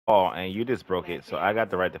Oh, and you just broke it, so I got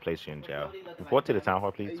the right to place you in jail. Report to the town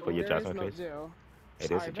hall, please, for your There is adjustment, no please. jail.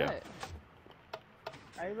 It is I a jail. bet.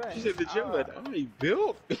 I She bet. said the gym that I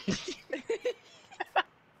built.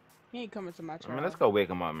 He ain't coming to my I mean, let's trial. go wake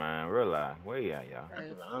him up, man. Real life. Where you at, y'all? That's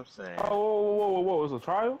what I'm Oh, saying. whoa! It's a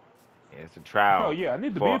trial? Yeah, it's a Oh trial yeah, I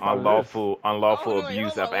need to be a for part of this. unlawful Oh no! Wait,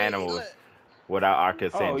 abuse hold of on! Wait, animals look. without our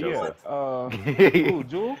Oh consent, yeah. Joseph. Who,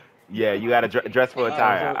 Jewel? Yeah, you gotta dress for Hey, All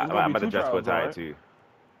right, yo, attire. so it's gonna I'm be about to two dress for trials, all attire right? too.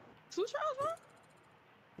 two trials, bro.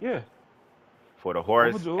 Yeah, For the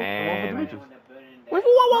one for horse Jewel and one for and Demetrius. wait,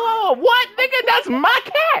 whoa, what, nigga? That's my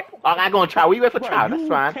cat. Oh, I'm not gonna try. We wait for Bro, trial. That's you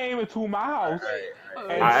fine. came into my All right, house all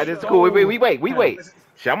Oh and Alright, shit! this is cool. We stole. wait. We wait.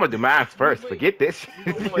 Shit, I'm gonna do mine We first. wait. Forget this.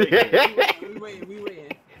 We right. waiting. We waiting. We waiting. We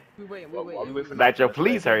waiting. We waiting. We While we waiting. wait for Not your Nigel,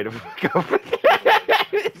 police let's hurry the fuck up.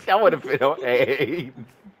 I wanna feel. Hey,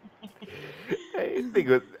 hey,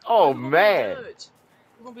 nigga. Oh, Oh who gonna be the man. judge?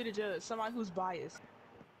 Who gonna be the judge? Somebody who's biased.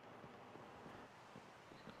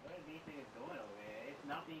 What are these niggas doing over there? It's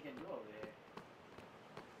nothing you can do over there.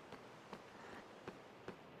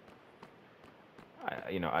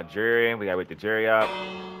 A jury. We gotta wake the jury up.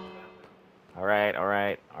 All right, all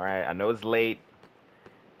right, all right. I know it's late.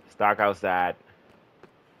 It's dark outside.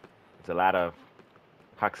 There's a lot of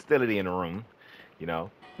hostility in the room. You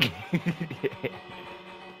know.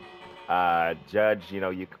 Judge, you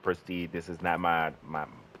can proceed. This is not my.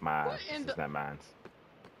 What This in is the? not mine.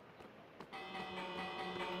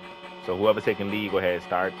 So whoever's taking lead, go ahead and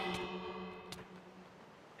start.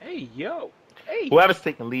 Hey, yo. Hey. Whoever's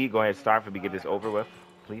taking lead, go ahead and start for me. Get this over with,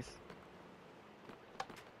 please.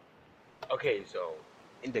 Okay, so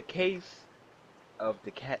in the case of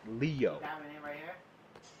the cat You Leo, diving in right here?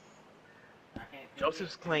 I can't see it.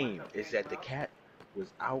 Joseph's And what's claim up, is Big that the Bro? cat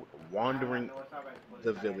was out I don't have wandering no what's up, but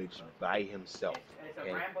the it's not village by himself. it's a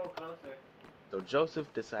Okay, Rambo closer. so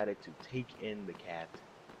Joseph decided to take in the cat,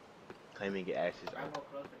 claiming it as his own. Rambo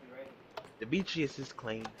closer, be ready. Demetrius's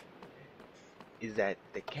claim is that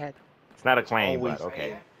the cat It's not a was claim, but always Right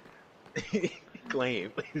okay. here?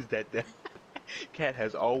 claim is that the cat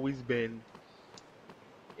has always been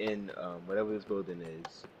in whatever this building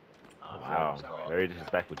is. I forgot what Wow, it's called. very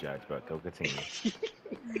disrespectful, Judge. But go continue.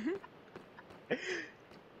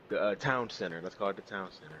 The town center. Let's call it the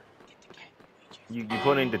town center. Get the cat, Demetrius. You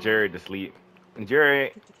putting the jury to sleep.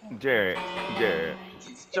 Jerry, Get the cat. Jerry, Jerry.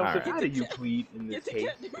 All Joseph, right. how do you plead in this Get the case?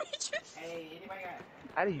 cat, Demetrius. Hey, anybody got?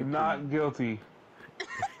 How do you Not plead? guilty.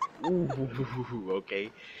 Ooh,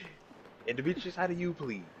 okay. And Demetrius, how do you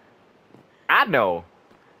plead? I know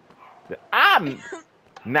that I'm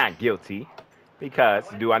not guilty because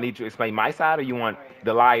do I need to explain my side or you want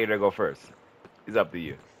the liar to go first? It's up to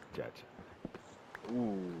you, Judge.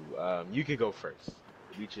 Ooh, you can go first.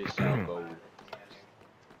 Demetrius shall go.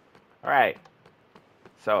 All right.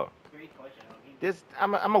 So Great question. this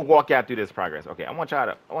I'm gonna walk y'all through this progress. Okay. I want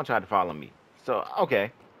y'all to follow me. So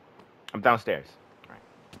okay, I'm downstairs. All right.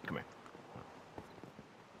 Come here.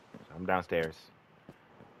 So I'm downstairs.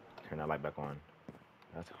 Turn that light back on.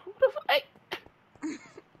 That's, who the fuck? Hey.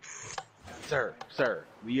 Sir,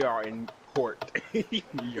 we are in court.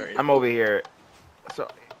 We are in I'm over here. So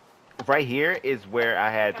right here is where I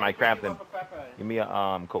had my crafting. Give me a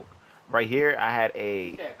coke. Right here I had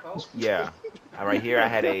You a said Coke? yeah. Right here I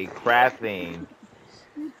had a crafting.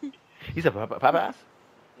 He said Popeyes.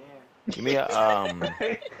 Yeah. Give me a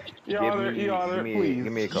Your Honor, Your Honor, please.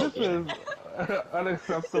 give me a coke. This is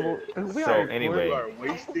unacceptable. We So are in anyway, You court. are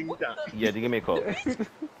wasting time. yeah, give me a coke.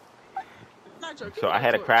 Nitro, give So me I that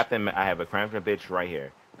had a torch. crafting. I have a crafting bench right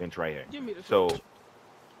here. Give me the So torch.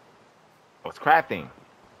 I was crafting,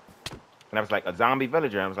 and I was like a zombie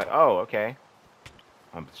villager. I was like, oh okay.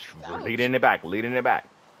 I'm leading it back, leading it back.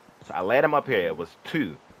 So I led him up here. It was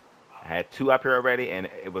two. I had two up here already, and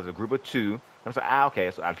it was a group of two. I was like,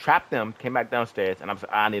 okay. So I trapped them, came back downstairs, and I was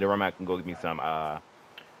like, I need to run back and go get me some. I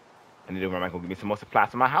need to run back and go get me some more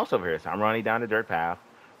supplies for my house over here. So I'm running down the dirt path.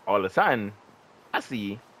 All of a sudden, I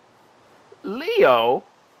see Leo,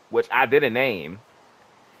 which I didn't name.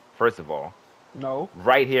 First of all, No.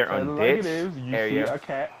 right here Tell it on like ditch it is. You see area. a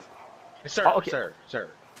cat. Sir, Oh, okay.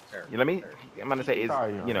 sir. Let me. I'm gonna say is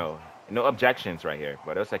Sorry, Your Honor. no objections right here,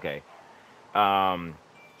 but it's okay. Um,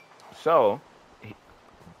 so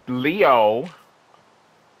Leo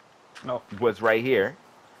No. was right here.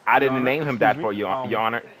 I Your didn't Honor, name him excuse that me. for your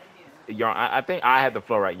honor. I think I had the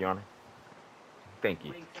floor right, your honor. Thank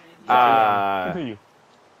you. Sorry, Your Honor. Uh, Continue.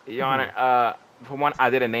 your Continue. honor. For one, I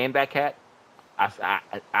didn't name that cat.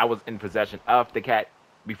 I was in possession of the cat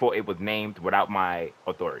before it was named without my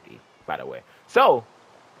authority. By the way, so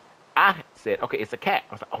I said, okay, it's a cat.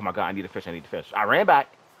 I was like, oh my god, I need a fish. I need a fish. I ran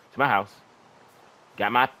back to my house,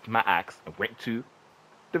 got my axe, and went to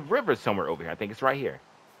the river somewhere over here. I think it's right here.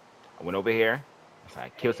 I went over here. So I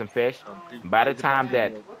killed some fish. Pre- By the the time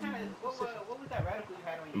that, beginning of What kind of the what was session. what was that radical you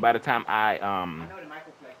had on your? by the time I I know the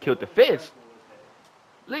microplex. killed the What fish, radical was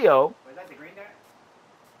Leo that? Was that the green dot?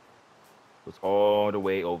 was all the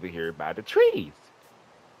way over here by the trees.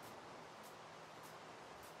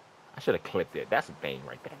 I should have clipped it. That's the thing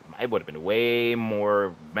right there. It would have been way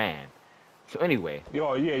more, man. So anyway,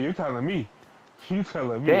 Yo, yeah, you're telling me. You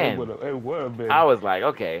telling me then it would have been. I was like,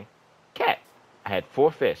 okay, cat. I had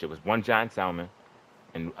 4 fish. It was one giant salmon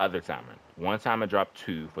and other salmon. One salmon dropped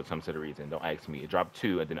 2 for some sort of reason. Don't ask me. It dropped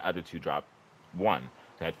 2, and then the other 2 dropped 1.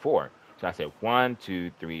 So I had 4. So I said 1,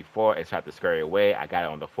 2, 3, 4. It tried to scurry away. I got it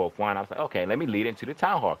on the 4th one. I was like, okay, let me lead into the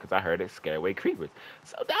town hall because I heard it scare away creepers.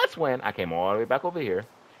 So that's when I came all the way back over here.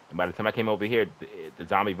 And by the time I came over here, the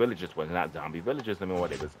zombie villagers was not zombie villagers anymore.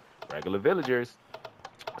 They was regular villagers.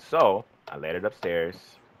 So I led it upstairs,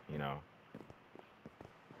 you know.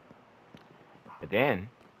 And then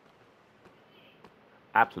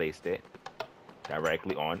I placed it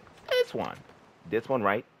directly on this one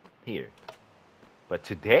right here. But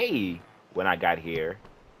today, when I got here,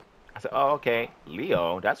 I said, oh, okay,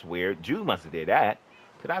 Leo, that's weird. Jew must have did that.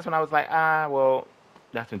 So that's when I was like, well,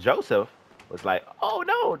 that's when Joseph was like, oh,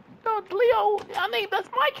 no, Leo, I mean, that's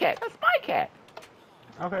my cat. That's my cat.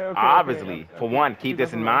 Okay. Obviously, okay. for one, keep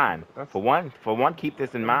this in mind. For one, keep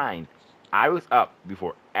this in mind. I was up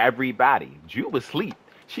before everybody. Jew was asleep.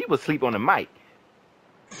 She was asleep on the mic.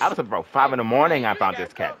 I was up about 5 in the morning. I found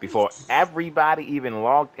this cat before everybody even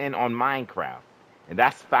logged in on Minecraft, and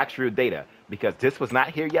that's factual data because this was not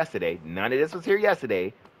here yesterday. None of this was here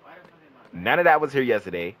yesterday. None of that was here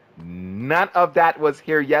yesterday. None of that was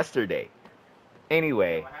here yesterday.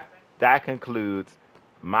 Anyway, that concludes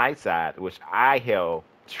my side, which I held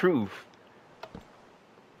truth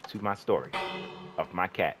to my story of my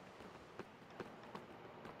cat.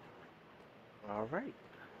 All right.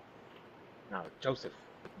 Now, Joseph,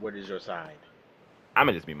 what is your side? I'm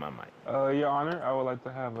gonna just be my mic. Your Honor, I would like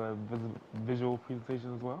to have a visual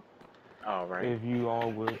presentation as well. All right. If you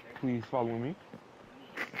all would please follow me.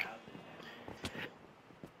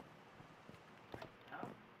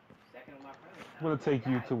 I'm gonna take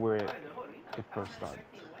you to where it first started.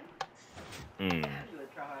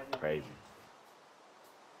 Crazy.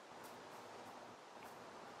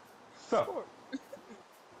 So,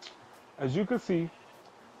 as you can see,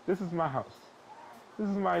 this is my house. This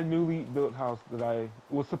is my newly built house that I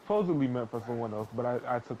was supposedly meant for someone else, but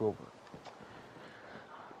I took over.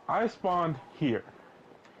 I spawned here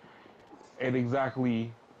at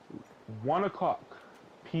exactly 1 o'clock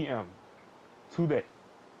p.m. today.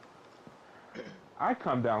 I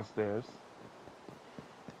come downstairs,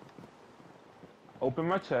 open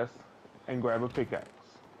my chest, and grab a pickaxe.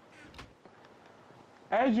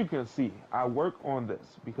 As you can see, I work on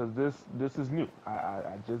this because this is new.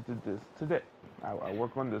 I just did this today. I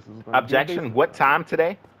work on this. It's gonna Objection. be What time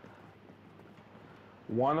today?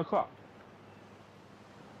 1 o'clock.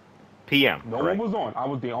 PM. No correct? one was on. I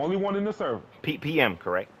was the only one in the server. PM,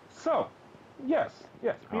 correct? So, yes.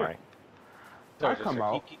 All PM. right. Sorry, I come sir,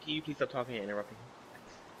 out. Can you please stop talking and interrupting?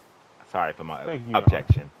 Sorry for my Thank you,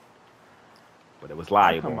 objection, but it was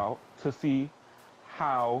I come liable. out to see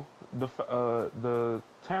how the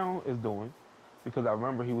town is doing because I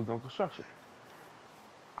remember he was doing construction.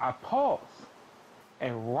 I pause,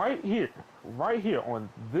 and right here on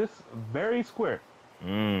this very square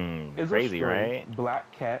is Crazy, a stray right?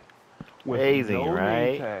 black cat with Crazy, no right?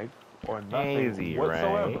 name tag or nothing Crazy,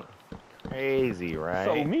 whatsoever. right? Crazy, right?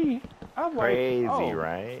 So me, I'm like, Crazy, oh,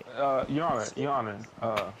 right? Your Honor,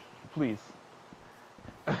 please,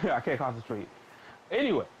 I can't concentrate.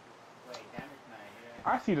 Anyway,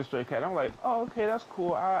 I see the stray cat. I'm like, oh, okay, that's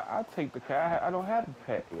cool. I take the cat. I don't have the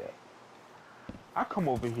pet yet. I come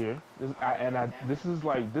over here,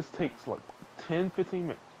 this takes like 10, 15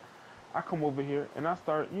 minutes. I come over here and I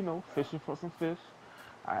start, fishing for some fish.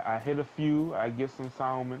 I hit a few, I get some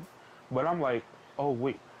salmon, but I'm like, oh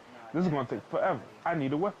wait, this is gonna take forever. I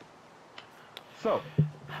need a weapon. So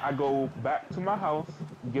I go back to my house,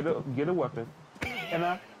 get a weapon, and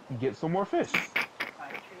I get some more fish.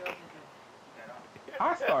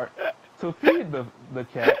 I start to feed the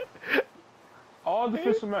cat all the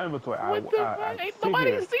fish in my inventory. I What the I fuck? Ain't sit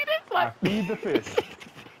nobody here, see this? I Like, feed the fish.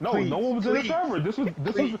 No, Please, no one was in the please, server.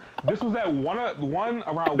 This was at one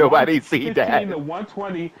around Nobody see 1:15 that. to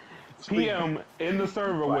 1:20 p.m. in the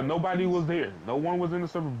server when nobody was there. No one was in the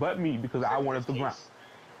server but me because I wanted the ground.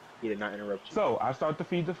 He did not interrupt you. So I start to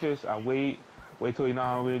feed the fish. I wait till he's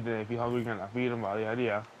not hungry. Then if he's hungry again, I feed him.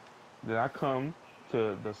 Yada. Then I come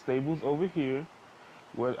to the stables over here.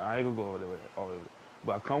 Where I ain't gonna go over there,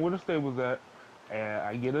 but I come where the stables at, and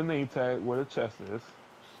I get a name tag where the chest is.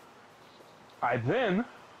 I then,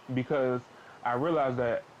 because I realized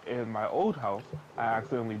that in my old house, I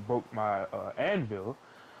accidentally broke my anvil,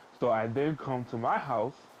 so I then come to my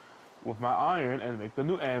house with my iron and make the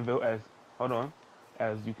new anvil. Hold on,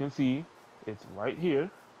 as you can see, it's right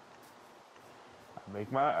here. I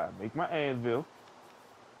make my anvil.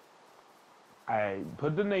 I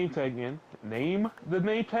put the name tag in, name the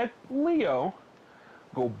name tag Leo,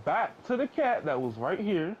 go back to the cat that was right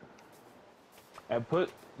here, and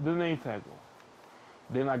put the name tag on.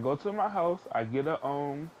 Then I go to my house, I get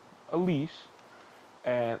a leash,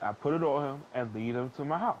 and I put it on him and lead him to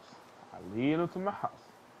my house. I lead him to my house.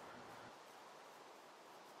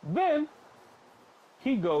 Then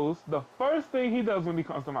he goes, the first thing he does when he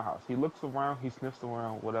comes to my house, he looks around, he sniffs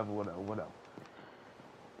around, whatever.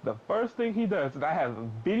 The first thing he does, and I have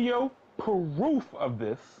video proof of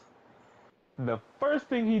this, the first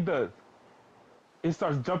thing he does, he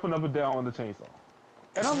starts jumping up and down on the chainsaw.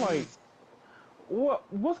 And I'm like,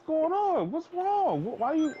 what's going on? What's wrong?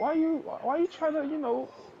 Why you trying to,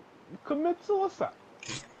 commit suicide?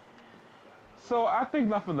 So I think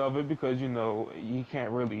nothing of it because, you can't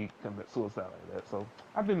really commit suicide like that. So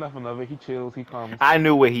I think nothing of it. He chills, he comes. I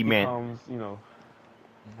knew what he meant. Comes,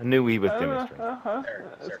 I knew he was demonstrating.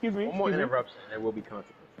 Sir, Excuse me. One more excuse me. interruption, there will be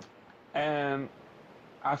consequences. And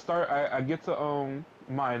I get to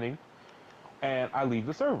mining, and I leave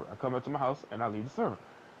the server. I come back to my house and I leave the server.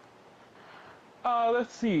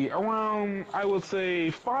 Let's see, around I would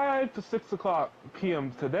say 5 to 6 o'clock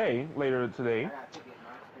p.m. later today,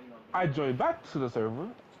 I joined back to the server,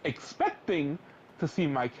 expecting to see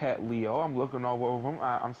my cat Leo. I'm looking all over him.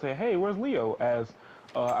 I'm saying, hey, where's Leo? As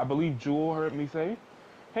I believe Jewel heard me say,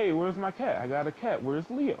 hey, where's my cat? I got a cat. Where's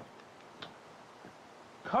Leo?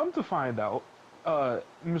 Come to find out,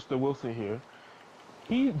 Mr. Wilson here,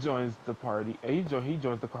 he joins the party. He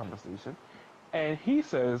joins the conversation, and he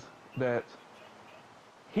says that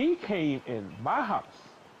he came in my house,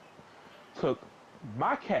 took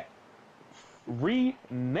my cat,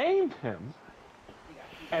 renamed him,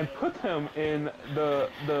 and put him in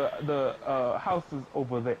the houses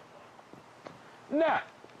over there. Now,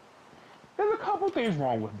 there's a couple things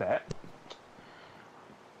wrong with that.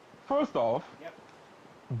 First off,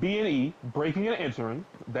 B&E, breaking and entering,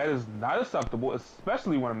 that is not acceptable,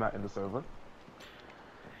 especially when I'm not in the server.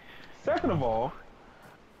 Second of all,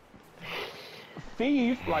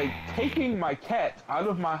 thieves taking my cat out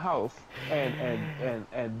of my house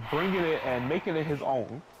and bringing it and making it his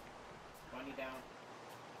own. Money down.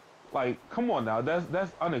 Like, come on now,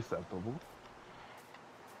 that's unacceptable.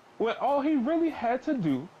 When all he really had to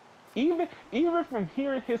do, even from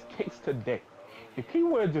hearing his case today, if he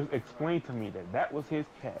would have just explained to me that was his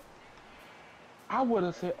cat, I would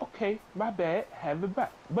have said, okay, my bad, have it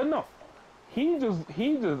back. But no, he just,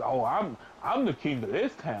 oh, I'm the king of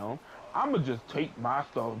this town. I'ma just take my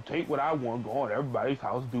stuff, take what I want, go on everybody's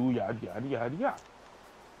house, do yada yada yada yada.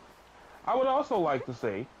 I would also like to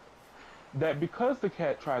say that because the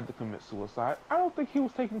cat tried to commit suicide, I don't think he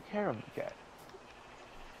was taking care of the cat.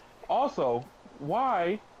 Also,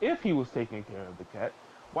 why, if he was taking care of the cat,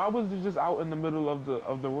 why was he just out in the middle of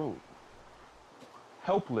the road?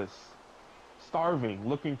 Helpless, starving,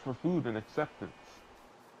 looking for food and acceptance.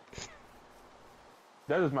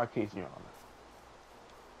 That is my case, Your Honor.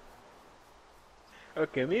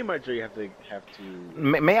 Okay, me and my jury have to.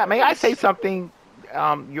 May I say something,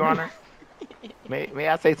 Your Honor? May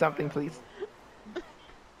I say something, please?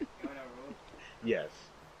 Yes.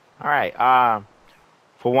 All right.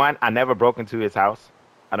 For one, I never broke into his house.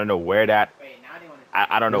 I don't know where that. Wait, now they want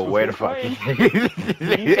to. I don't know This was where the his fuck. claim.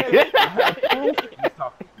 He said it. I have proof.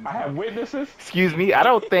 I have witnesses. Excuse me. I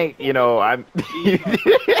don't think I'm. Any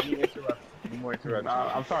more interruptions?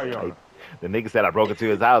 I'm sorry, Your Honor. The nigga said I broke into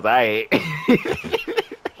his house. I ain't.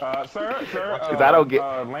 Sir, Because I don't get.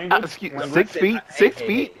 language, Excuse, language. 6 feet. Hey, 6 hey,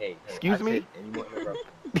 feet. hey, Excuse I me. said any more interruptions?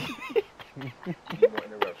 Any more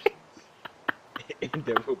interruptions? And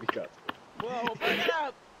there will be consequences. Whoa, bring it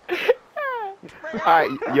up. Bring it All right,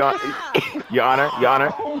 up. Your Honor,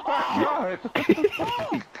 Oh my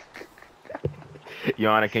God.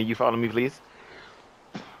 Your Honor, can you follow me, please?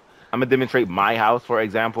 I'm gonna demonstrate my house, for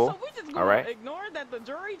example. So we just All gonna right. ignore that the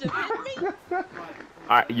jury just hit me? All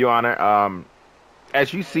right, Your Honor.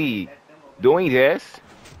 As you see, doing this,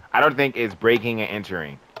 I don't think is breaking and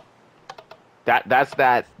entering. That's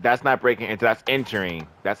not breaking into. That's entering.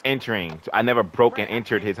 That's entering. So I never broke and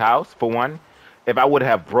entered his house. For one, if I would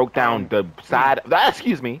have broke down the side,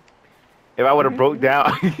 excuse me, if I would have broke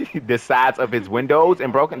down the sides of his windows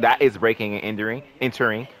and broken, that is breaking and entering.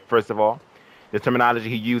 Entering, first of all, the terminology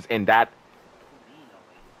he used in that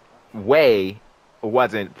way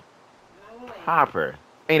wasn't proper.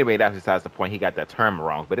 Anyway, that's besides the point. He got that term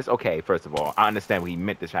wrong, but it's okay. First of all, I understand what he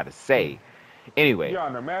meant to try to say. Anyway, Your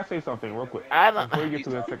Honor, may I say something real quick I don't. before you get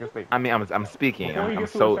to the second statement? I mean, I'm speaking. Before you I'm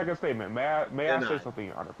get to the so. second statement, may I say Denied. something,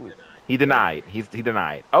 Your Honor, please? He denied. He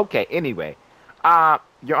denied. Okay. Anyway,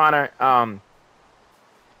 Your Honor,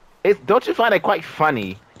 don't you find it quite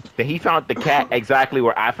funny that he found the cat exactly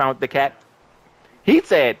where I found the cat? He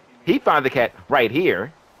said he found the cat right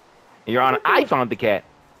here. Your Honor, I found the cat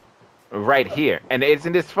right here. And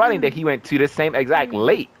isn't this funny that he went to the same exact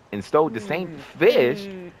lake and stole the same fish?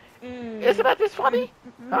 Isn't that just funny?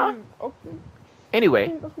 Huh? Okay,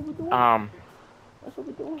 Anyway, that's what we're doing. That's what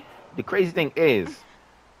we're doing. the crazy thing is,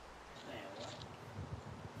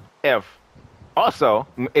 if also,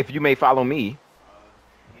 if you may follow me,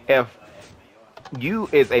 if you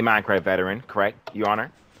is a Minecraft veteran, correct, Your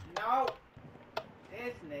Honor? No.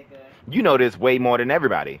 This nigga. You know this way more than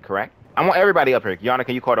everybody, correct? I want everybody up here. Your Honor,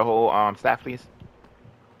 can you call the whole staff, please?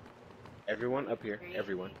 Everyone up here.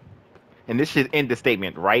 Everyone. And this should end the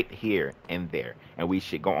statement right here and there. And we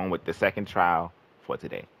should go on with the second trial for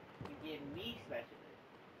today. You give me specialist.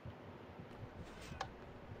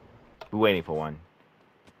 We're waiting for one.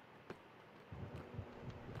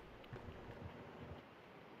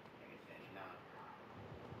 Nigga said, nah.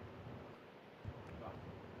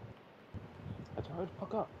 I told her to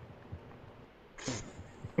fuck up.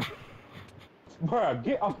 Bruh,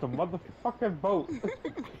 get off the motherfucking boat.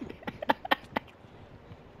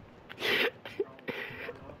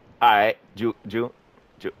 All right, Ju.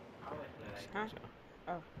 Huh?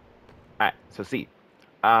 Oh. All right, so see,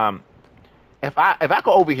 if I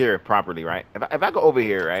go over here properly, right? If I go over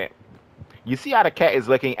here, right? You see how the cat is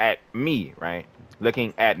looking at me, right?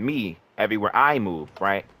 Looking at me everywhere I move,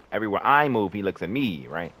 right? Everywhere I move, he looks at me,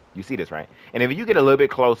 right? You see this, right? And if you get a little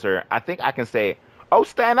bit closer, I think I can say, "Oh,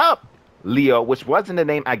 stand up, Leo," which wasn't the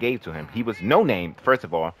name I gave to him. He was no name, first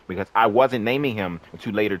of all, because I wasn't naming him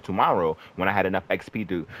until later tomorrow when I had enough XP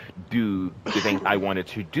to do the things I wanted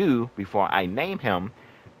to do before I named him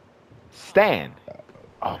Stan.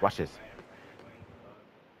 Oh, watch this.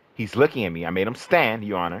 He's looking at me. I made him stand,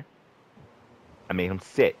 Your Honor. I made him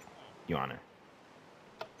sit, Your Honor.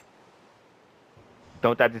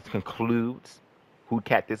 Don't that just concludes who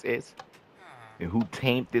cat this is? And who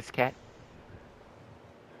tamed this cat?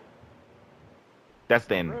 That's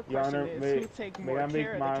the end. Real Your question Honor, is, who take may more I make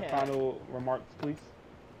care of my the cat? final remarks, please?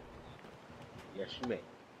 Yes, you may.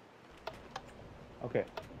 Okay.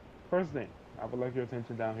 First thing, I would like your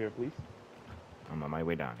attention down here, please. I'm on my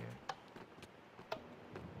way down here.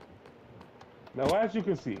 Now, as you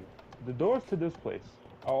can see, the doors to this place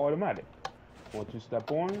are automatic. Once you step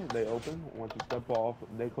on, they open. Once you step off,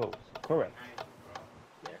 they close. Correct.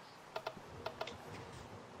 Yes.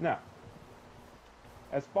 Now,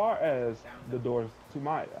 as far as the doors to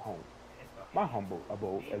my home, my humble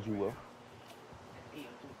abode, as you will,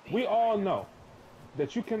 we all know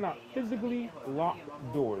that you cannot physically lock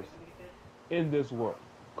doors in this world.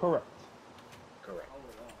 Correct. Correct.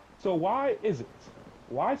 So why is it?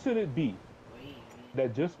 Why should it be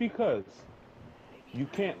that just because you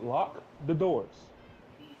can't lock the doors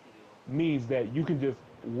means that you can just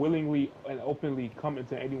willingly and openly come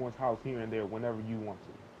into anyone's house here and there whenever you want to?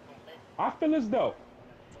 I feel as though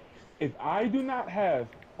if I do not have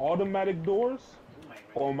automatic doors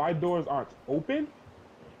or my doors aren't open,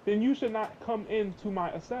 then you should not come into my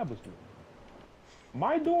establishment.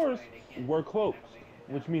 My doors were closed,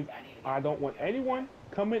 which means I don't want anyone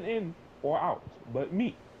coming in or out but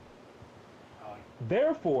me.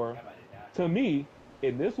 Therefore, to me,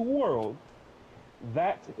 in this world,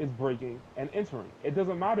 that is breaking and entering. It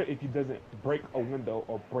doesn't matter if he doesn't break a window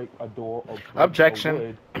or break a door or break Objection. a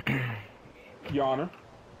wood. Your Honor,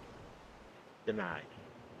 Denied.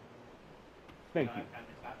 thank you.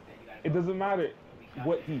 It doesn't matter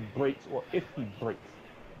what he breaks or if he breaks.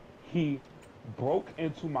 He broke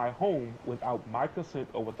into my home without my consent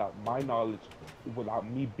or without my knowledge, without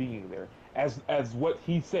me being there. As what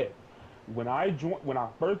he said. When I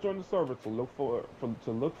first joined the server to look for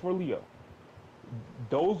Leo,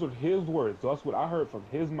 those were his words. That's what I heard from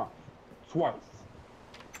his mouth twice.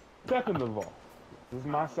 Second of all, this is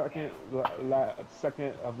my second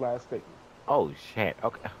of last statement. Oh shit.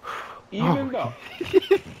 Okay. Even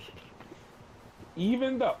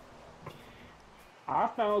though I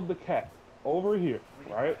found the cat over here,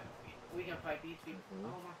 right? We can fight these people. Oh,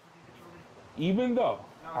 my fucking controller. Even though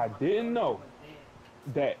I didn't know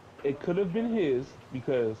that it could have been his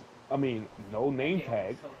because, I mean, no name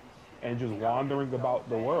tag and just wandering about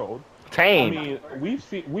the world. I Tame. mean,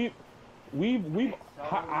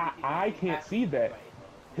 I can't see that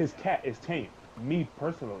his cat is tame. Me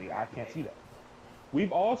personally, I can't see that.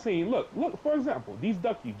 We've all seen. Look. For example, these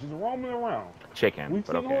duckies just roaming around. Chicken, We've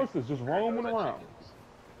but seen okay. horses just Those roaming are around. chickens.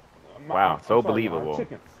 Wow, I'm so sorry, Your Honor, believable.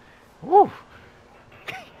 chickens. Woo.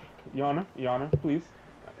 Your Honor, please.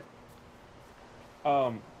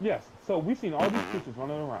 Yes. So we've seen all these creatures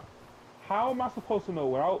running around. How am I supposed to know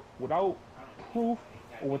without proof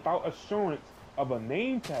or without assurance of a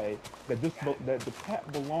name tag that that the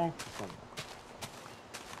cat belongs to someone?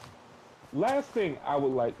 Last thing I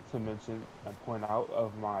would like to mention and point out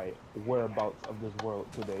of my whereabouts of this world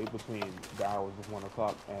today between the hours of 1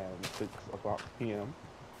 o'clock and 6 o'clock p.m.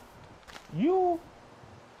 You,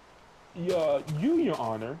 Your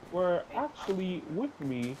Honor, were actually with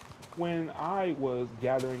me when I was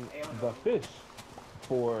gathering the fish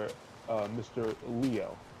for Mr.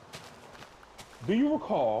 Leo. Do you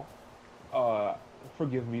recall? Uh,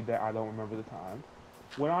 Forgive me that I don't remember the time.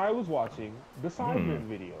 When I was watching the Hmm. Sidemen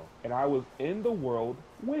video, and I was in the world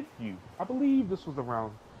with you. I believe this was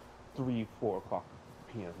around 4 o'clock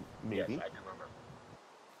p.m. Yes, Maybe. I do remember.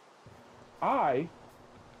 I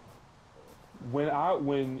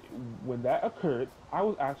when that occurred, I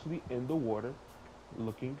was actually in the water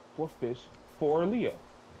looking for fish for Leo.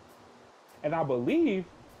 And I believe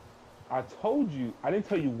I told you, I didn't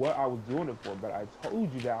tell you what I was doing it for, but I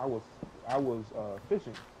told you that I was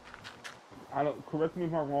fishing. I don't, correct me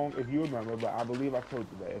if I'm wrong if you remember, but I believe I told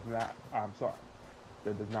you that. If not, I'm sorry.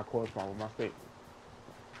 That does not correspond with my statement.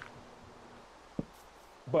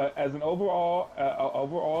 But as an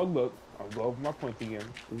overall look, I'll go over my points again.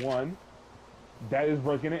 One, that is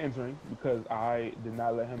breaking and entering because I did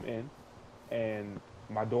not let him in, and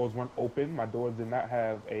my doors weren't open. My doors did not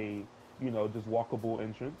have a, just walkable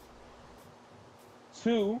entrance.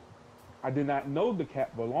 Two, I did not know the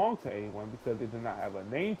cat belonged to anyone because it did not have a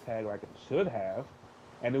name tag like it should have,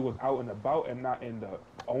 and it was out and about and not in the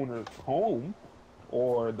owner's home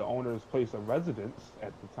or the owner's place of residence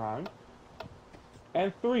at the time.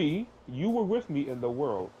 And three, you were with me in the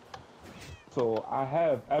world, so I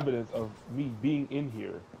have evidence of me being in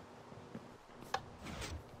here.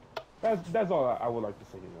 That's all I would like to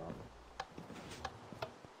say, Your Honor.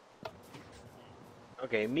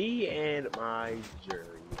 Okay, me and my jury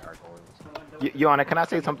are going to. Your Honor, can I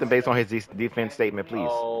say something based on his defense statement, please?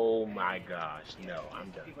 Oh my gosh, no, I'm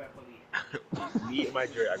done. Me and my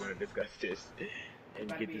jury are going to discuss this and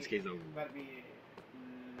get this case over with.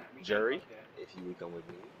 Jury, if you would come with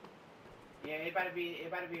me. Yeah, it better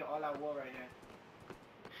be all out war right now.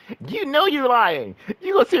 You know you're lying.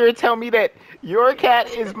 You gonna sit here and tell me that your cat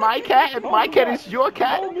is my cat and my Hold me cat back. is your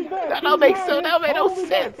cat? Hold me back. That He's don't make so. lying. That made no Hold me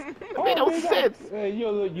back. sense. That made Hold no me back. sense.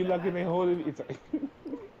 You lucky they holding me.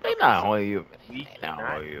 They not holding you. We They not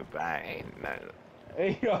cannot. holding you back. Ain't nothing.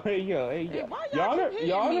 Hey yo. Hey, why Your y'all Honor, keep hitting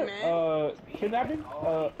Your me, Honor, man? kidnapping.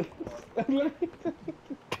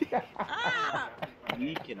 Ah!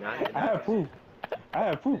 We cannot I deny. have proof. I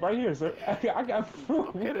have proof right here, sir. I got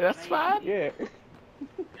proof. Okay, that's fine. Yeah.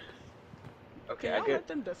 Okay, Can I y'all get. let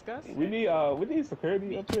them discuss? We need security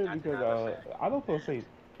We up here cannot because deny the fact. I don't feel safe.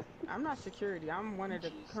 I'm not security. I'm one of the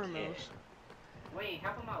Just criminals. Wayne,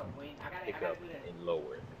 help him out. Wayne, I pick gotta up do this. and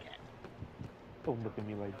lower the cat. Don't look at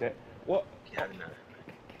me like that. Well, Cannot deny.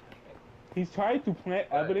 he's trying to plant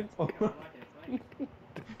But- evidence. I'm watching this.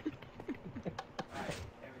 Alright,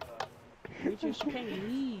 there we go. We just can't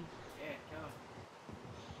leave. Yeah, kill him.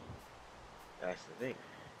 That's the thing.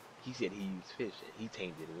 He said he used fish and he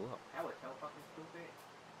tamed it as well. That was so fucking stupid.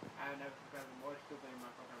 I've never been more stupid in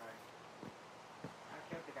my fucking life. I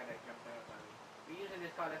killed the guy that jumped out on me. We using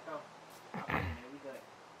this car, let's go. I'm in it, we good.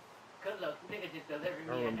 Cause look, nigga just delivered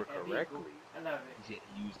If I me remember a vehicle. correctly, I love it. he said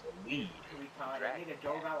he used a lead. Retarded. Drag Nigga the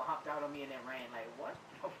drove cat. out, hopped out on me, and then ran. Like, what?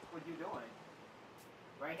 What you doing?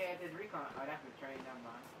 Right here at this recon. Oh, that's the train. Never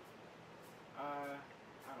mind. I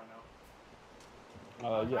don't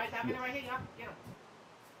know. Yes, Right, happening yes. right here, y'all. Get him.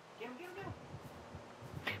 Get him.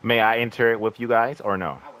 May I enter it with you guys or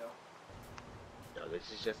no? I will. No,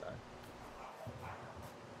 this is just us.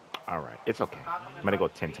 All right, it's okay. I'm gonna go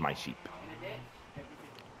tend to my sheep. In the ditch.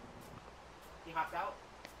 He hopped out.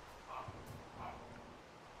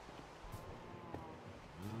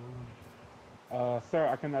 Sir,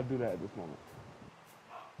 I cannot do that at this moment.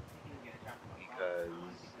 He was getting shot from Because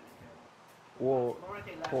Well, Lawrence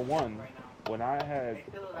ain't for laughing one, right now. when I had They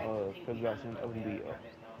still like 2 teams possession behind us, of but yeah, Leo, I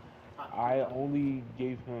didn't know. I only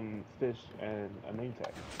gave him fish and a name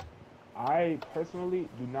tag. I personally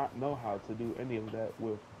do not know how to do any of that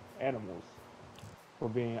with animals. For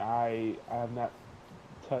being, I have not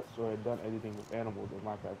touched or done anything with animals in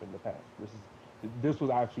Minecraft in the past. This was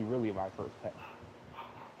actually really my first pet.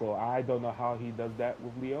 So I don't know how he does that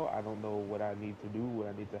with Leo. I don't know what I need to do, what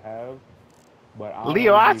I need to have. But I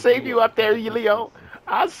Leo, only I gave saved Leo you a up there, couple you pictures. Leo.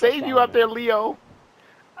 I That's saved you fine, up there, man. Leo.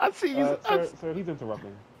 I see you. Sir, he's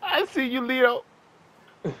interrupting. I see you, Leo.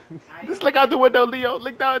 I Just ain't look out the saying window, Leo.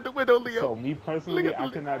 Look down at the window, Leo. So me Look personally, at I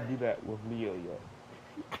the. cannot do that with Leo yet.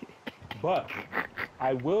 But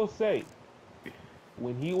I will say,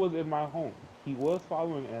 when he was in my home, he was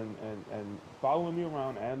following and following me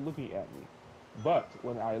around and looking at me. But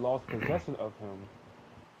when I lost possession of him,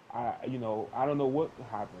 I don't know what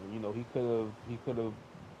happened. He could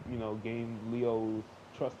have gained Leo's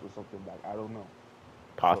trust or something back. I don't know.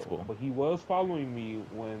 So, Possible. but he was following me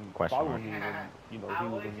Question mark. when I he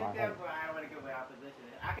was would in my sit home. there, but I don't want to give my opposition.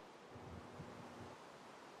 I can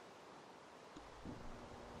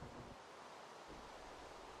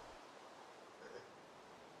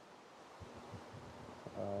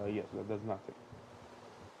Yes, that does nothing.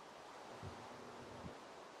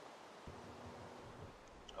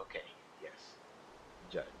 Okay. Yes.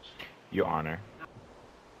 Judge. Your Honor.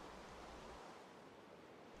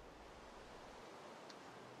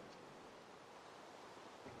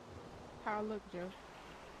 How I look, Joe?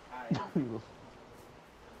 I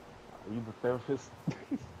Are you the therapist?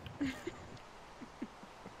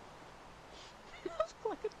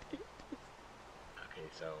 Like a dick. Okay,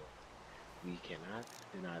 so we cannot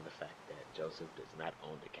deny the fact that Joseph does not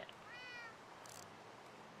own the cat.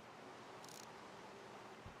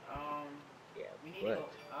 Yeah, we need to but go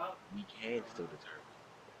up. we can still determine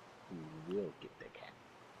who will get the cat.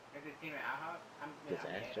 There's a team at IHOP. Because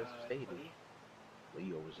as at Joseph stated, police.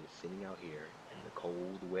 Leo was just sitting out here in the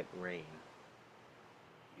cold, wet rain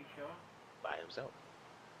You sure? by himself.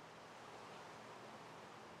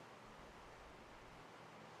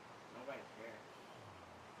 Nobody's here.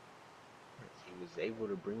 He was able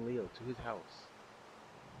to bring Leo to his house,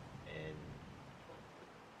 and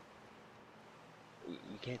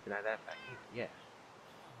we can't deny that fact either. Yeah.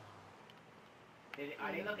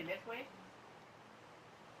 Are they looking this way?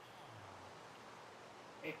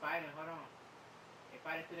 Hey, fighting, hold on. Hey,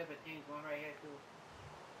 fighting two different teams, one right here too.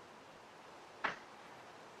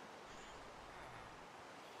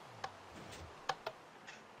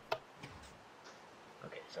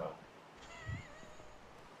 Okay, so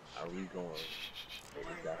are we going?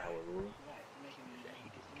 Is that how it rules? Yeah, it's making me That he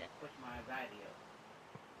gets the cat. push my anxiety up.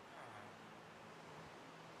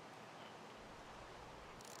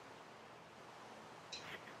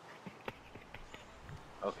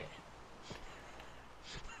 Okay.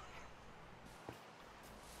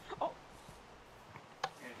 Oh,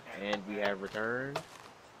 And we have returned.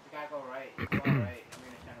 You gotta go right. You go right. I'm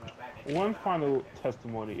gonna turn my back. One final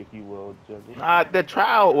testimony, if you will, judges. The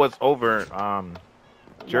trial was over.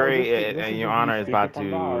 No, Jury, this is Your just me Honor is speaking about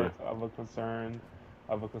from the to. heart of a concerned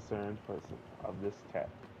person of this cat.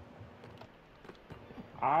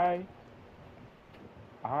 I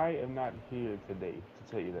I am not here today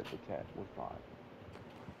to tell you that the cat was mine.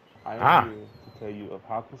 I am Ah, here to tell you of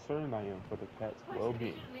how concerned I am for the cat's Question, did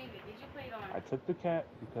well-being. you leave it? Did you play it on? I took the cat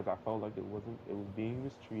because I felt like it was being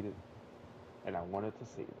mistreated, and I wanted to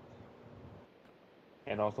save it.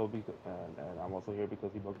 And also because, and I'm also here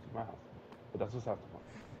because he broke into my house. But that's just testimony.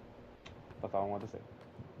 That's all I wanted to say.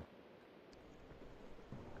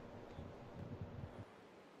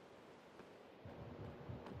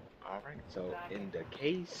 All right. So in the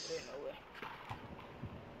case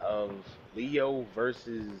of Leo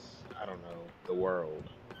versus, I don't know, the world,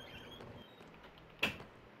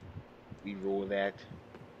 we rule that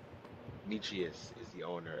Michius is the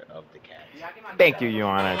owner of the cat. Yeah, I get my thank you, Your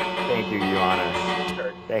Honor. Thank you, Your Honor.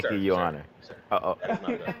 Sir, Thank you, sir, Your sir, Honor. sir. Uh-oh. That is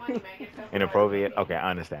not Get a that money, man. Get stuff Inappropriate. Okay, I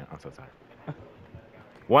understand. I'm so sorry.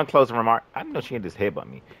 One closing remark. I didn't know she had this headbutt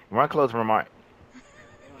me. One closing remark.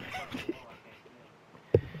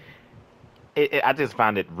 I just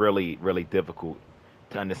found it really, really difficult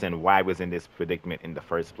to understand why I was in this predicament in the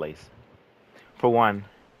first place. For one,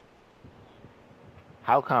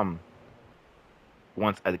 how come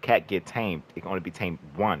once a cat get tamed, it can only be tamed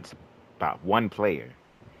once by one player?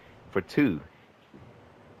 For two,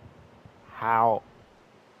 how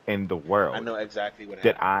in the I world know exactly what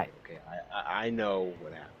did happened I? here. Okay, I know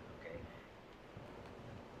what happened. Okay,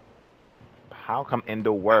 How come in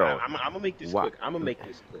the world? I'm gonna make this Why? quick. I'm gonna make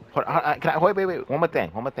this quick. Hold on, can I wait? One more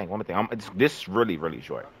thing. This is really, really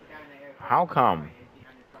short. How come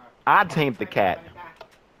I tamed the cat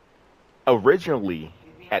originally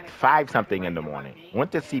at 5 something in the morning?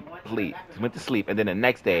 Went to sleep, and then the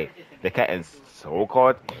next day, the cat is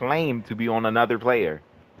so-called claimed to be on another player.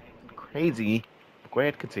 Crazy. Go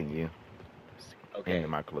ahead, continue. End Okay, of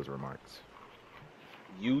my closing remarks.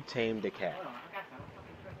 you tamed the cat.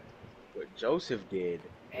 What Joseph did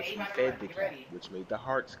was he fed the cat, which made the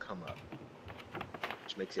hearts come up.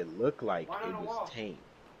 which makes it look like it was tame,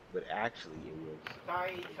 but actually it was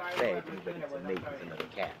Sorry, fed and ready to mate with another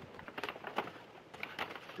cat.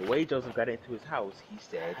 The way Joseph got into his house, he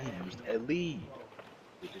said he used a lead,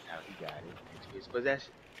 which is how he got it into his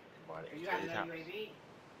possession and brought it You into got his another house. UAV?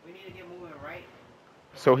 We need to get moving, right?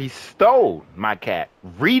 So he stole my cat,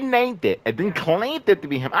 renamed it, and then claimed it to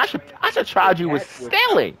be him. I should charge you with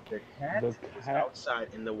stealing. The cat was outside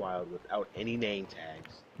in the wild without any name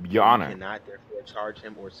tags. Your You Honor. cannot therefore charge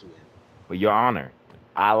him or sue him. Well, Your Honor,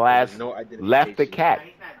 I There's last no left the identification. cat.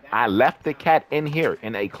 I left the cat in here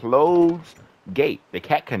in a closed gate. The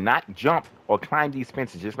cat cannot jump or climb these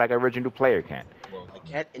fences just like an original player can. Well, the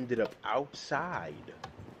cat ended up outside.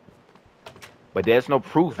 But there's no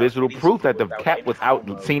proof, visual proof that the cat was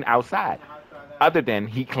seen outside, other than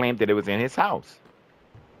he claimed that it was in his house.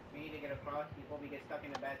 We need to get across before we get stuck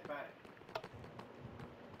in a bad spot.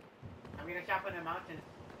 I'm gonna chop in the mountains.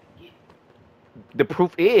 The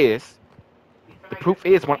proof is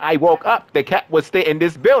when I woke up, the cat was still in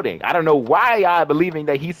this building. I don't know why y'all believing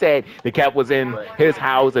that he said the cat was in his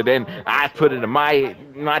house, and then I put it in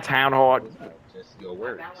my town hall. Just your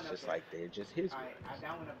words, just like they're just his words.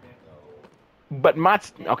 But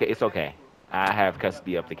okay, it's okay. I have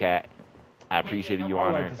custody of the cat. I appreciate it, Your I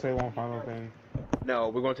would Honor. like to say one final thing. No,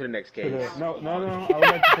 we're going to the next case. No. I would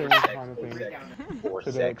like to say one final thing For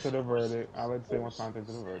to sex. the verdict. I would like to say one final thing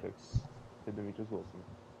to the verdict. To Demetrius Wilson.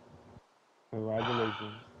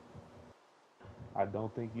 Congratulations. I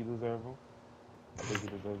don't think you deserve him. I think he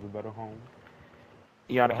deserves a better home.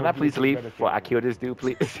 Your Honor, can I please leave before I kill this dude,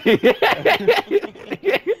 please? I'm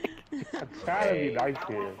trying to be nice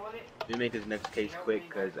here. We make this next case quick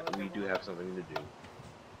because we do have something to do.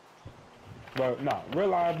 But no, real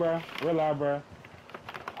life, bruh.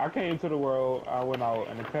 I came to the world, I went out,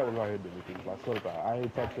 and the cat was out here doing things. I swear to God, I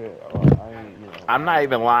ain't touch it. I ain't, I'm not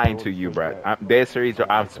even lying to you, bro. I'm dead serious.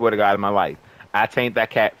 I swear to God in my life. I tamed that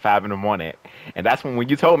cat 5 in the morning, and that's when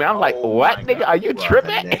you told me, I'm like, what, nigga? Are you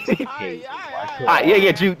tripping?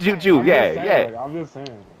 Yeah, Jew, yeah. Like, I'm just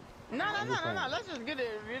saying. No. Let's just get it.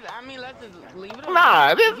 I mean, let's just leave it.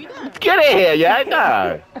 Nah, get in here, yeah,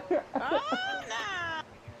 nah. Oh, nah.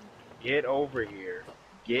 Get over here.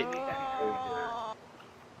 Get over here.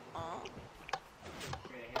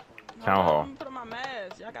 Town hall. Let me put on my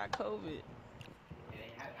mask. Y'all got COVID.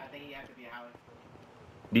 I think you have to be a house.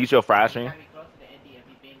 Do you show fry stream? Gotta be close to the Indy if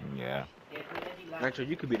he been. Yeah. Nitro,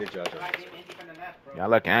 you could be the judge of this. Y'all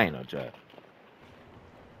lucky I ain't no judge.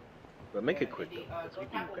 But make it quick, though. 'Cause we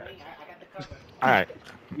can guys. Alright.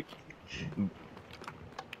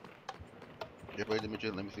 Yeah, play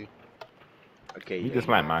Demetrius, let me see. Okay, You yeah, just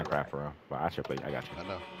like Minecraft for real. But I should play. I got you. I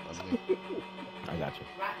know. I'm me. I got you.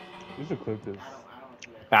 You should clip this.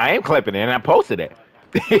 I am clipping it and I posted it.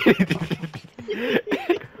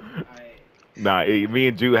 Nah, me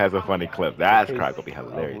and Jew has a funny clip. That's probably gonna be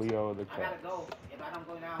hilarious. Leo the cat.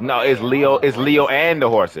 No, it's Leo and the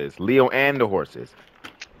horses. Leo and the horses.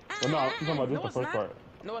 Well, no, I'm talking about just the first part.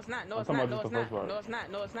 No, it's not. No, I'm it's talking not. about No, just it's the first not. part. No, it's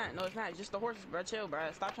not. No, it's not. No, it's not. Just the horses, bro. Chill, bro.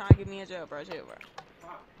 Stop trying to get me in jail, bro. Chill, bro.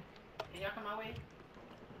 Can y'all come my way?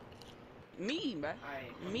 Me, bro.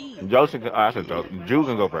 Me. Joseph, I said Jew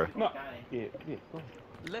can go first. No. Yeah, go ahead.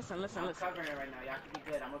 Listen. I'm covering it right now. Y'all can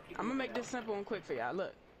be good. I'm gonna make this simple and quick for y'all.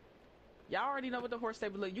 Look, y'all already know what the horse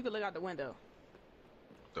stable look. You can look out the window.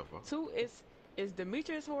 The fuck? 2 is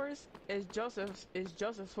Demetrius' horse. Is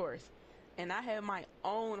Joseph's horse, and I have my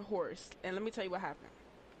own horse. And let me tell you what happened.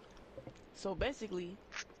 So basically,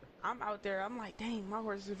 I'm out there. I'm like, dang, my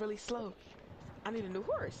horse is really slow. I need a new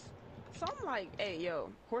horse. So I'm like, hey,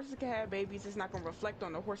 yo, horses can have babies. It's not gonna reflect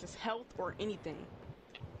on the horse's health or anything.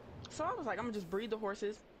 So I was like, I'm gonna just breed the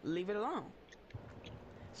horses, leave it alone.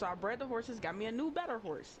 So I bred the horses, got me a new, better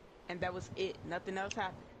horse, and that was it. Nothing else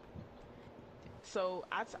happened. So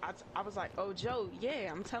I was like, oh, Joe, yeah,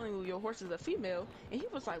 I'm telling you, your horse is a female. And he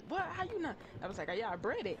was like, what? How you know? I was like, oh, yeah, I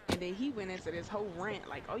bred it. And then he went into this whole rant,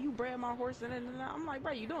 like, oh, you bred my horse? And I'm like,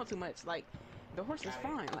 bro, you doing too much. Like, the horse is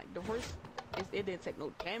fine. Like, the horse, it didn't take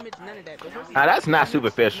no damage, none of that. The horse Now that's not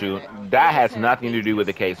superficial. That has nothing to do with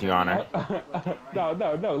the case, Your Honor. No.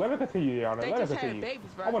 Let me continue, Your Honor. They Let me just had continue. babies,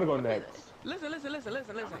 bro. I want to go next. Listen.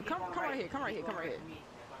 Come right here.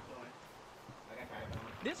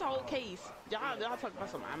 This whole case, y'all talk about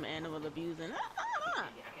some I'm animal abusing.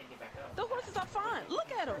 The horses are fine.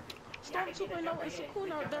 Look at them. Storm 2.0 and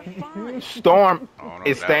Sukuna, they're fine. Storm Oh, no,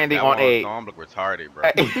 is that- standing that on one a. Storm look retarded, bro.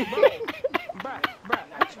 Bruh,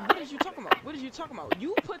 what is you talking about? What is you talking about?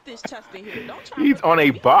 You put this chest in here. Don't try to He's put on that a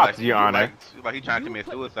in me. box, Your Honor. Like he trying to commit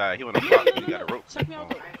suicide. He on a box. He got a rope. Check me out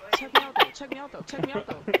though. check me out though. Check me out though. Check me out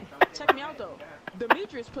though. Check me out though.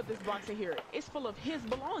 Demetrius put this box in here. It's full of his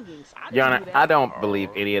belongings. I Your didn't Honor, do that. I don't believe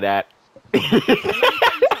any of that. And let me tell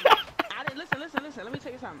you something. I didn't listen. Let me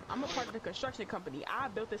tell you something. I'm a part of the construction company. I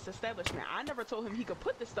built this establishment. I never told him he could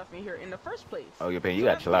put this stuff in here in the first place. Oh, you're paying. You So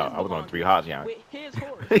gotta that's chill out. his I was on 3 belongings hots, Your Honor. with his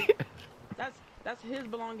horse. That's his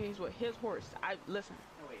belongings with his horse. I listen.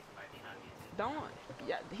 Don't.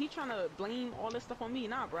 Yeah, he trying to blame all this stuff on me.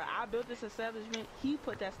 Nah, bro. I built this establishment. He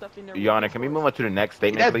put that stuff in there. Your with Honor, his can we horse. move on to the next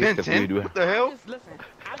statement, That's please? 'Cause we Vincent. do. What the hell? Listen,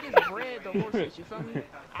 I just bred the horses. You feel me?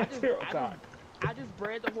 Zero time. I just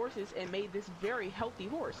bred the horses and made this very healthy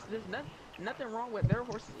horse. There's nothing wrong with their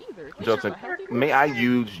horses either. It's just Joseph, a healthy horse. may I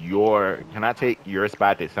use your? Can I take your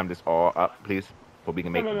spot to sum this all up, please, so we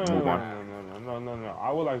can No, make no, no, move no, on? no.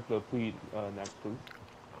 I would like to plead next, please.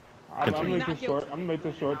 I'm gonna Continue. make this short. I'm gonna make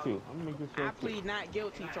this short too. I'm gonna make this I short too. plead not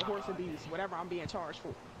guilty to horse abuse, whatever I'm being charged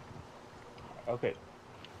for. Okay.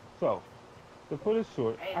 So, to put it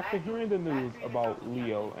short, after hearing the news about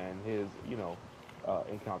Leo and his,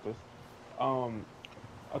 encounters,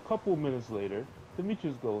 a couple minutes later,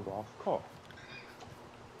 Demetrius goes off call.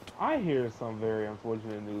 I hear some very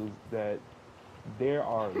unfortunate news that there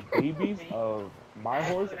are babies of my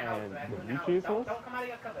horse and Demetrius' horse,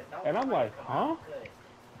 and I'm like, huh?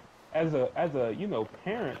 As a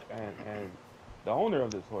parent and the owner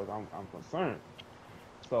of this horse, I'm concerned.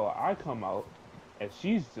 So I come out and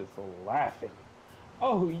she's just laughing.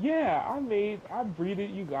 Oh yeah, I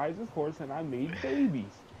breeded you guys' horse and I made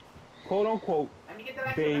babies, quote unquote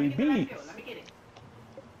babies.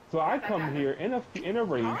 So I come here in a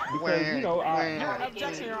rage because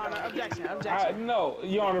Objection, Your Honor. Objection. no,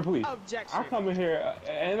 Your Honor, please. Objection. I come in here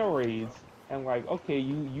in a rage and like, okay,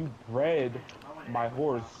 you bred my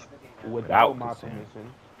horse without my consent.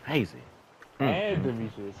 permission Crazy. and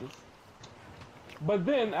Demetrius's. But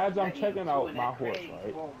then, as I'm checking out my horse,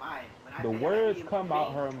 right, the words come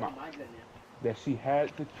out her mouth that she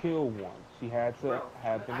had to kill one. She had to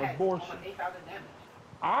have an abortion.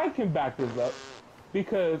 I can back this up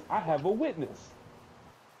because I have a witness.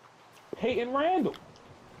 Peyton Randall.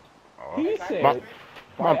 He said, Bum,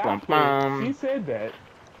 right bum, after bum. she said that,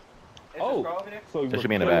 oh, so That you're should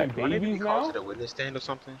be in the killing back. Why didn't babies you call now? to the witness stand or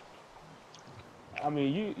something? I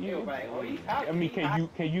mean,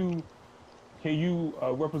 can you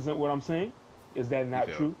represent what I'm saying? Is that not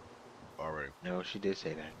Yeah. true? Already. No, she did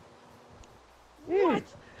say that. What?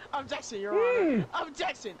 Objection, Your Honor.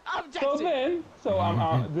 Objection. So I'm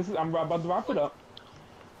about to wrap it up.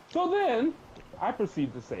 So then, I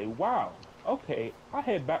proceed to say, wow, okay, I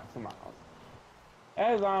head back to my house.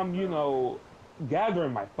 As I'm,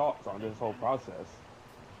 gathering my thoughts on this whole process,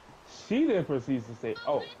 she then proceeds to say,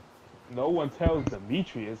 oh, no one tells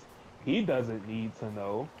Demetrius. He doesn't need to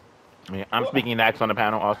know. I mean, I'm speaking next on the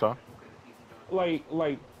panel also. Like,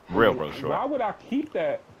 Real short. why would I keep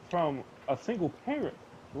that from a single parent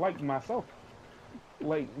like myself?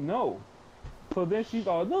 Like, no. So then she's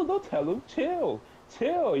all, no, don't tell him. Chill.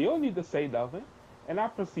 You don't need to say nothing. And I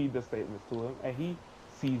proceed the statements to him, and he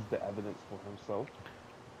sees the evidence for himself.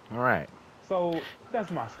 All right. So that's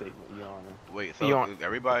my statement, Your Honor. Wait, so You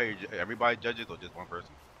everybody judges or just one person?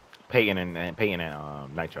 Peyton and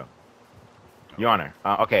Nitro. Your Honor.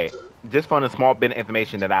 Okay. Just from the small bit of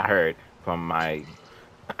information that I heard from my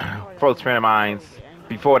close friend of mine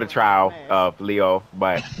before the trial of Leo,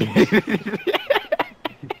 but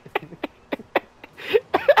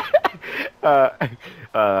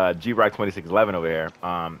G-Rock 2611 over here.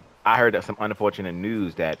 I heard some unfortunate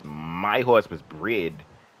news that my horse was bred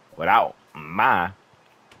without my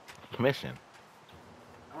permission.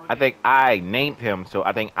 I think I named him, so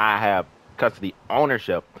I think I have custody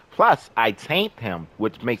ownership. Plus, I tamed him,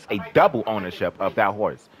 which makes a double ownership of that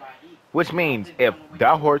horse. Which means if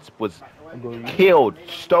that horse was killed,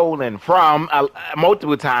 stolen from,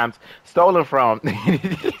 multiple times, stolen from. Can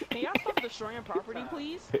y'all stop destroying property,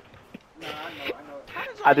 please?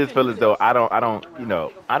 I just feel as though I don't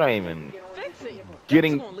even Fix it.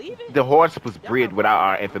 getting Gonna leave it? the horse was bred without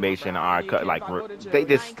our information, our they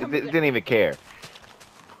didn't even care.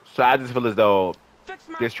 So I just feel as though Fix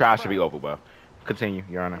my this trial should be property. over, bro. Continue,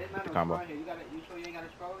 Your Honor, with the combo. You sure you ain't got a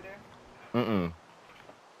scroll there? Mm-mm.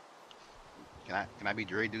 Can I be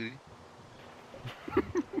jury duty? Here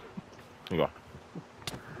you go.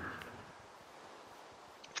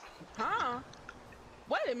 Huh?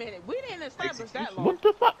 Wait a minute. We didn't establish that law. What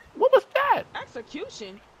the fuck? What was that?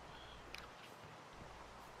 Execution?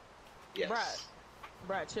 Yes.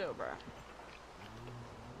 Brad, chill, bruh.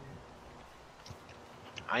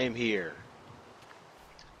 I am here.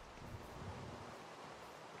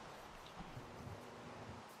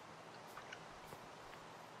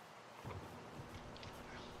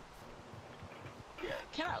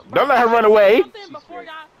 Can I? Don't let her run away. Before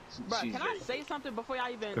y'all, bro, She's can I ready. say something before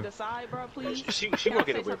y'all even decide, bro? Please. She Can won't I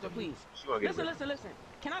get say away something, from you. please? She won't get away Listen.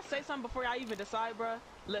 Can I say something before y'all even decide, bro?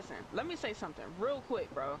 Listen, let me say something real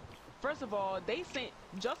quick, bro. First of all, they sent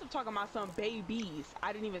Joseph talking about some babies.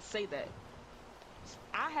 I didn't even say that.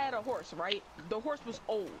 I had a horse, right? The horse was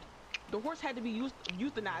old. The horse had to be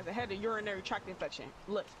euthanized. It had a urinary tract infection.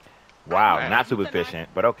 Look. Wow, not super efficient,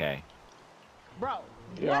 but okay. Bro.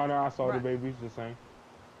 Your Honor, I saw bro, the babies. Just saying.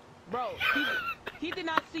 Bro, he did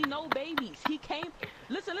not see no babies. He came.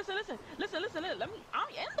 Listen. Let me. I'm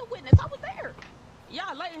the witness. I was there.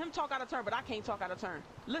 Y'all letting him talk out of turn, but I can't talk out of turn.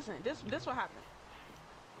 Listen, this what happened.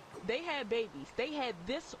 They had babies. They had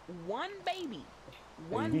this one baby.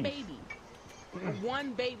 One baby.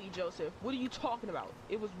 One baby, Joseph. What are you talking about?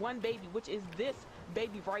 It was one baby, which is this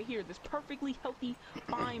baby right here. This perfectly healthy,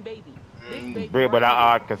 fine baby. This baby Big right without here.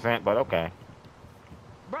 our consent, but okay.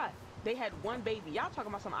 Bruh, they had one baby. Y'all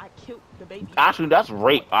talking about something? I killed the baby. Actually, that's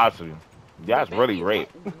rape. Actually, that's really rape.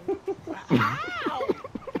 How?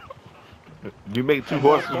 You make two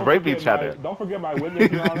horses rape each other. Don't forget my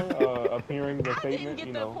witness, Your Honor, appearing the I didn't statement, get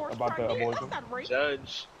you the know, horse about the pregnant. abortion. That's not rape.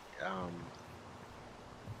 Judge,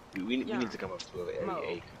 we need to come up to a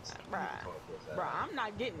Mo, bruh, I'm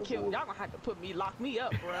not getting killed. Y'all gonna have to lock me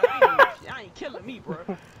up, bruh. Y'all ain't killing me, bruh.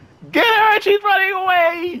 Get her! She's running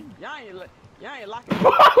away! Y'all ain't locking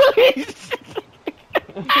me up. Police!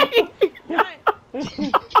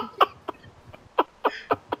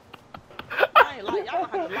 Y'all gonna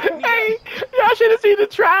have to lock me Hey, up. y'all should have seen the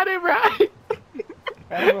tried it, right?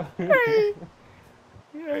 Hey.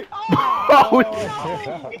 Oh,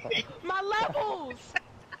 no! My levels!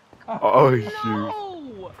 Oh, shoot.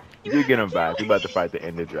 No! You get him back. We about to fight the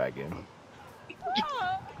Ender Dragon.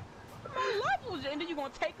 My levels! And then you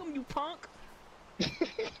gonna take them, you punk?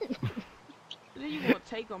 Then you gonna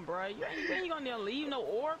take them, bro. You ain't gonna leave no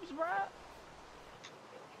orbs, bro.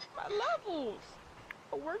 My levels!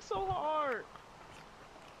 I worked so hard.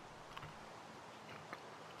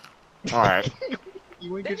 Alright.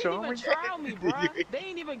 You They didn't even trial me, bro. They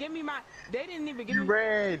didn't even give me my. They didn't even give me.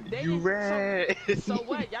 You ran. So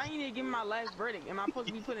what? Y'all ain't even give me my last verdict. Am I supposed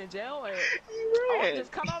to be put in jail? Or, You ran.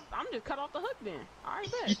 I'm just cut off the hook then. All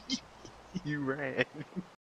right, bet. You ran.